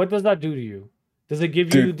this, what does that do to you? Does it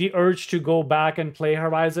give you the urge to go back and play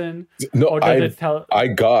Horizon? No, or does I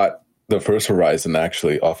got the first Horizon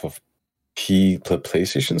actually off of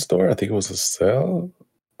PlayStation Store. I think it was a sale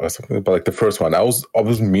or something, but like the first one. I was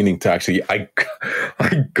meaning to actually. I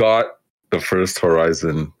got the first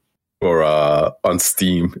Horizon or on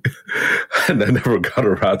Steam, and I never got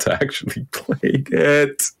around to actually playing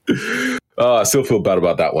it. I still feel bad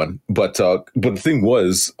about that one, but the thing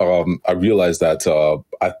was, I realized that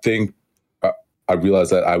I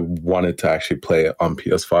realized that I wanted to actually play on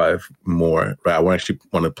PS5 more. Right, I actually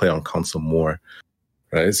want to play on console more.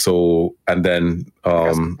 Right, so and then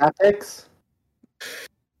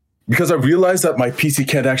because I realized that my PC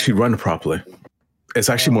can't actually run properly. It's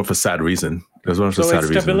actually more for sad reason. There's one for sad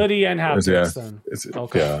reason. Stability and haptics. Yeah,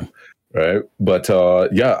 okay. Yeah, right. But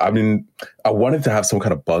yeah, I mean, I wanted to have some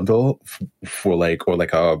kind of bundle for like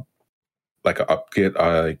a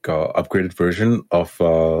upgraded version of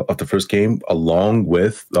the first game along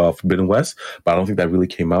with Forbidden West, but I don't think that really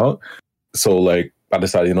came out. So like, I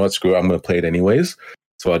decided, you know what, screw it, I'm going to play it anyways.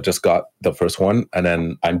 So I just got the first one, and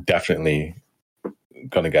then I'm definitely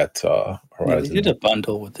gonna get Horizon. Yeah, they did a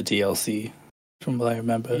bundle with the DLC, from what I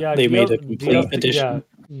remember. Yeah, they made a complete edition.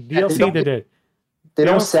 Yeah, DLC they did. They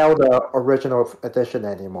don't sell the original edition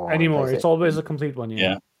anymore. It's always a complete one.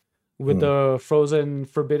 Yeah. With the Frozen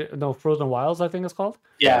Wilds, I think it's called.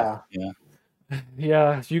 Yeah.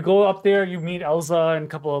 Yeah, you go up there, you meet Elsa and a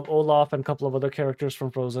couple of Olaf and a couple of other characters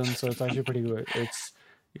from Frozen, so it's actually pretty good.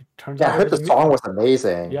 It turns out I heard the song was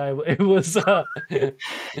amazing. Yeah, it was.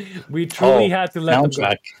 We truly had to let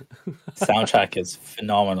soundtrack. Soundtrack is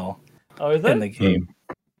phenomenal. Oh, is it? In the game?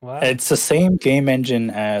 Wow. It's the same game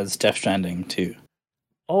engine as Death Stranding too.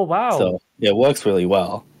 Oh wow! So it works really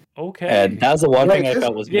well. Okay. And that's the one thing I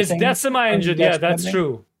felt was missing. It's Decima engine. Yeah, that's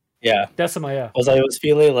true. Yeah, Decima. Yeah. Because I was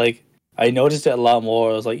feeling like I noticed it a lot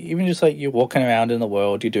more. I was like, even just like you're walking around in the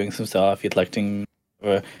world, you're doing some stuff, you're collecting,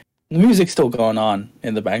 the music's still going on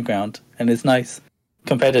in the background, and it's nice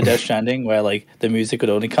compared to Death Stranding, where like the music would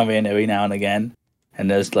only come in every now and again,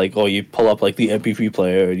 and there's like, or you pull up like the MP3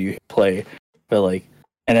 player and you play, but like,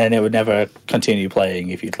 and then it would never continue playing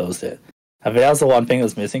if you closed it. I think that's the one thing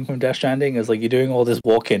that's missing from Death Stranding is like you're doing all this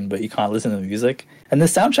walking, but you can't listen to the music. And the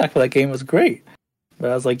soundtrack for that game was great, but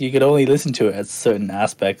I was like, you could only listen to it at certain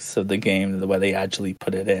aspects of the game where they actually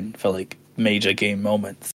put it in for like major game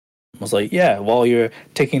moments. I was like, yeah, while you're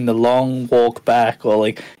taking the long walk back, or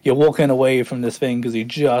like you're walking away from this thing because you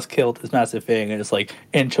just killed this massive thing, and it's like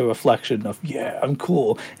into reflection of, yeah, I'm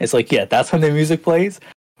cool. It's like, yeah, that's when the music plays.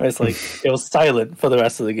 But it's like it was silent for the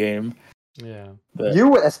rest of the game. Yeah, but you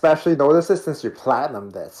would especially notice it since you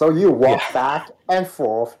platinumed it. So you walk back and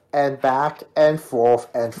forth and back and forth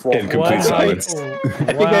and forth. In complete silence. I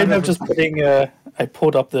think I ended up just putting. I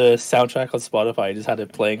pulled up the soundtrack on Spotify. I just had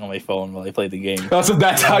it playing on my phone while I played the game. So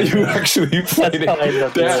that's how you actually played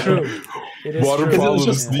it. That's true. It is Modern true.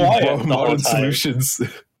 problems need modern solutions.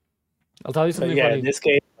 I'll tell you something. Yeah, in this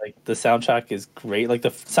game, like the soundtrack is great. Like the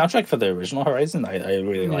soundtrack for the original Horizon, I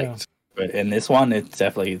really liked. But in this one,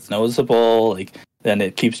 it's noticeable. Like then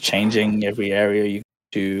it keeps changing every area you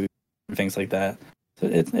do, things like that. So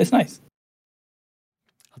it's nice.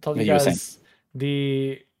 I'll tell you guys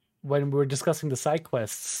when we were discussing the side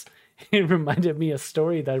quests, it reminded me a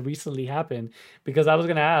story that recently happened, because I was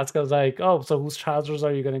gonna ask. I was like, oh, so whose trousers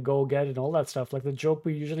are you gonna go get and all that stuff? Like the joke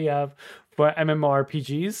we usually have for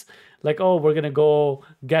MMORPGs. Like, oh, we're going to go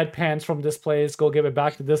get pants from this place, go give it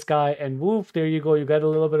back to this guy, and woof, there you go. You get a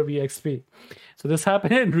little bit of EXP. So this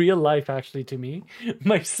happened in real life, actually, to me.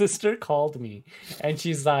 My sister called me, and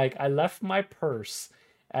she's like, I left my purse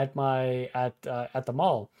at the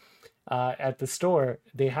mall, at the store.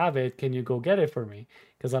 They have it. Can you go get it for me?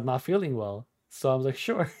 Because I'm not feeling well. So I was like,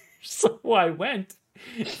 sure. So I went.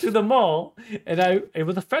 to the mall, and it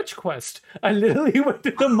was a fetch quest. I literally went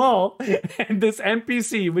to the mall, and this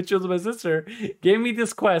NPC, which was my sister, gave me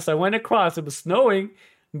this quest. I went across. It was snowing.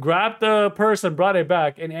 Grabbed the purse and brought it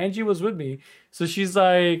back, and Angie was with me. So she's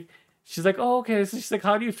like, oh, okay. So she's like,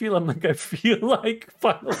 how do you feel? I'm like, I feel like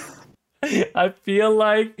I feel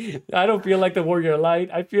like I don't feel like the warrior light.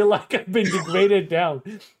 I feel like I've been degraded down.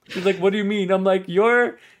 She's like, what do you mean? I'm like,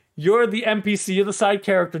 you're the NPC, you're the side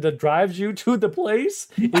character that drives you to the place.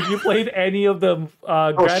 If you played any of the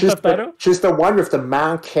Grand Theft Auto, she's the one with the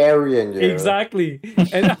mount carrying you. Exactly,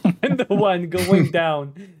 and I'm the one going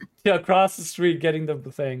down across the street getting the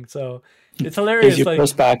thing. So it's hilarious. If you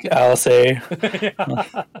push back, I'll say.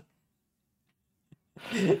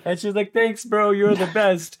 And she's like, thanks, bro, you're the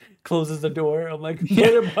best. Closes the door. I'm like,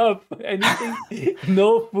 what about anything?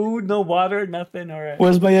 No food, no water, nothing. All right.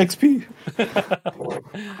 Where's my XP?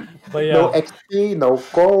 But yeah. No XP, no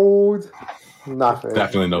gold, nothing.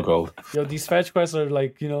 Definitely no gold. Yo, these fetch quests are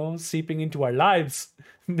like, seeping into our lives.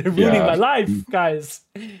 They're ruining my life, guys.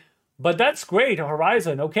 But that's great.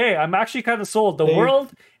 Horizon. Okay, I'm actually kind of sold. The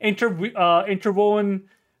world interwoven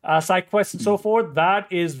side quests and so forth,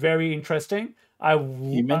 that is very interesting.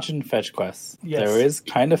 You mentioned fetch quests. Yes. There is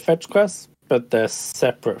kind of fetch quests, but they're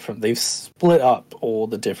separate from. They've split up all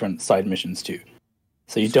the different side missions too,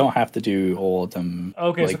 so you don't have to do all of them.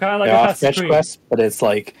 Okay, so kind of like there are Assassin's fetch quests, but it's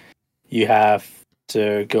like you have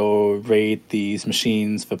to go raid these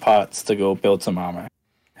machines for parts to go build some armor,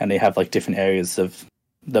 and they have like different areas of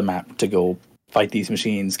the map to go fight these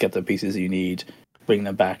machines, get the pieces you need, bring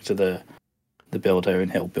them back to the builder,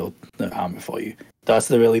 and he'll build the armor for you.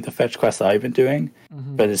 That's really the fetch quest that I've been doing,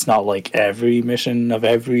 but it's not like every mission of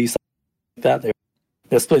every that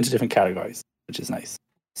they're split into different categories, which is nice.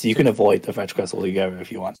 So you can avoid the fetch quest altogether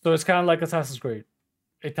if you want. So it's kind of like Assassin's Creed.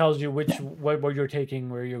 It tells you what you're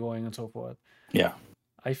taking, where you're going, and so forth. Yeah.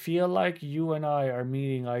 I feel like you and I are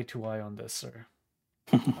meeting eye to eye on this, sir.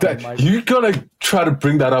 You're gonna try to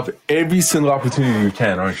bring that up every single opportunity you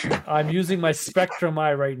can, aren't you? I'm using my Spectrum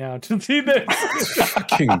eye right now to see this.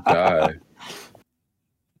 Fucking guy.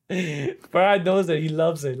 Brad knows it. He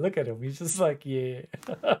loves it. Look at him. He's just like, yeah.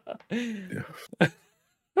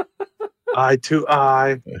 Eye to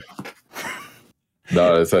eye.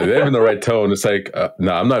 No, it's like they're having the right tone. It's like,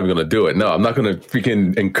 no, I'm not even gonna do it. No, I'm not gonna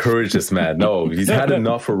freaking encourage this man. No, he's had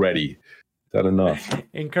enough already. He's had enough.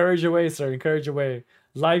 Encourage away, sir. Encourage away.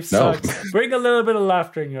 Life sucks. Bring a little bit of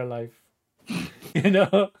laughter in your life.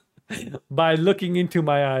 By looking into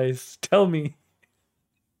my eyes. Tell me.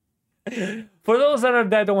 For those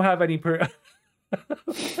that don't have any those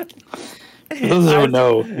who don't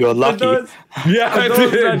know, you're lucky.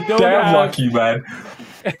 Damn lucky, man.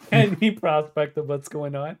 Any prospect of what's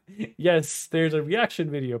going on? Yes, there's a reaction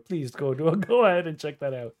video. Please go ahead and check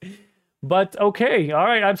that out. But okay, all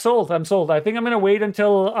right, I'm sold. I think I'm gonna wait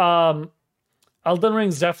until Elden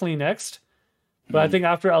Ring's definitely next. But I think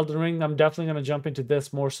after Elden Ring, I'm definitely gonna jump into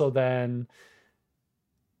this more so than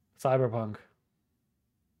Cyberpunk.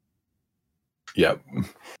 Yep.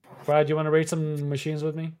 Brad, you want to rate some machines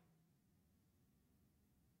with me?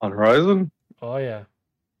 On Horizon? Oh, yeah.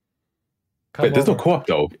 Wait, there's no co-op,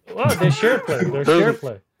 though. Oh, they share play. They're share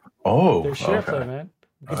play. Oh, they're share play, man.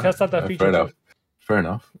 You test out that feature. Fair enough. Fair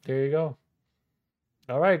enough. There you go.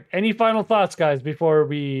 All right. Any final thoughts, guys, before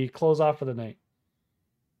we close off for the night?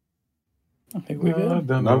 I think we're good.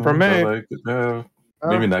 None from me.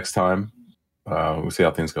 Maybe next time. We'll see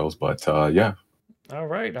how things goes. But yeah. All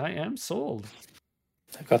right. I am sold.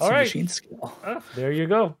 I've got some machine skill. There you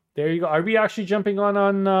go. Are we actually jumping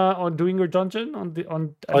on doing your dungeon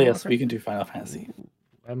on? Oh yes, we can do Final Fantasy.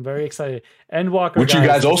 I'm very excited. Endwalker, which you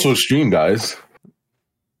guys also stream, guys.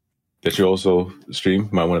 That you also stream.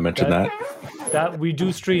 Might want to mention that we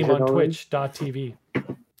do stream on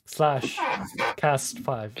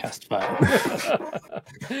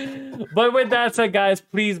twitch.tv/cast5. But with that said, guys,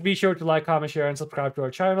 please be sure to like, comment, share, and subscribe to our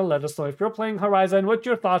channel. Let us know if you're playing Horizon, what's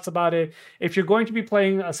your thoughts about it, if you're going to be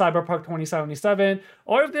playing Cyberpunk 2077,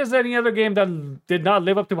 or if there's any other game that did not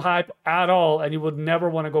live up to hype at all and you would never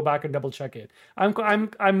want to go back and double check it.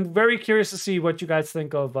 I'm very curious to see what you guys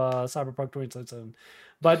think of Cyberpunk 2077.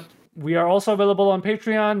 But we are also available on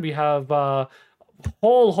Patreon. We have a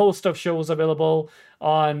whole host of shows available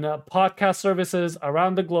on podcast services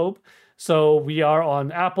around the globe. So we are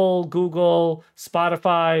on Apple, Google,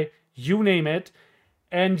 Spotify, you name it.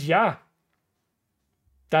 And yeah,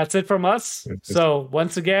 that's it from us. So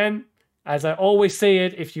once again, as I always say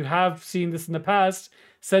it, if you have seen this in the past,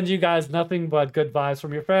 send you guys nothing but good vibes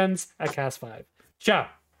from your friends at Cast5. Ciao.